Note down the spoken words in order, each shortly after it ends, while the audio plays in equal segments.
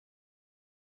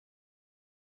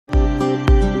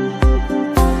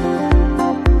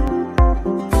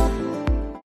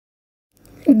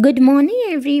Good morning,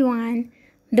 everyone.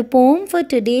 The poem for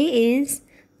today is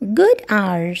Good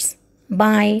Hours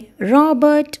by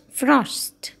Robert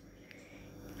Frost.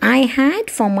 I had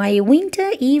for my winter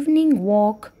evening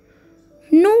walk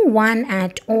no one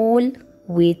at all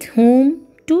with whom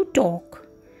to talk,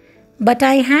 but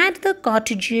I had the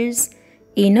cottages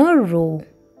in a row,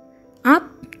 up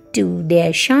to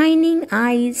their shining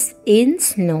eyes in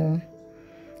snow.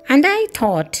 And I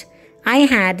thought I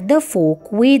had the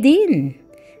folk within.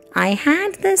 I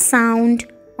had the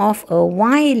sound of a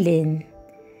violin.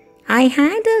 I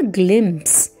had a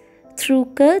glimpse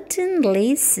through curtain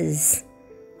laces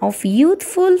of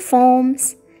youthful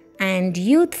forms and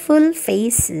youthful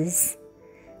faces.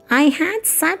 I had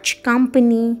such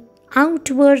company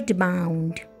outward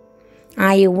bound.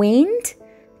 I went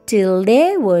till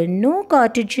there were no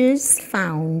cottages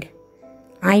found.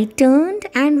 I turned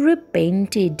and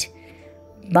repented,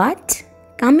 but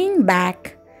coming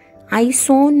back, I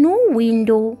saw no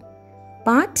window,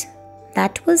 but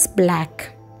that was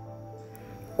black.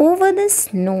 Over the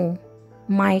snow,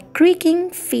 my creaking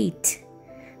feet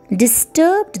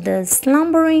disturbed the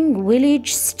slumbering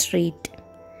village street.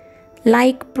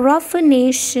 Like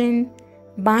profanation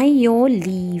by your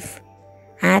leave,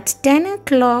 at 10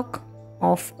 o'clock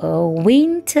of a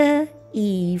winter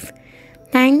eve.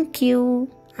 Thank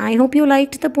you. I hope you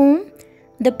liked the poem.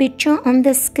 The picture on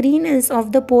the screen is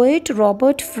of the poet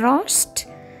Robert Frost.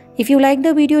 If you like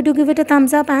the video, do give it a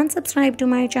thumbs up and subscribe to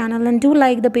my channel, and do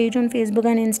like the page on Facebook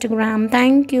and Instagram.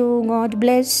 Thank you. God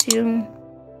bless you.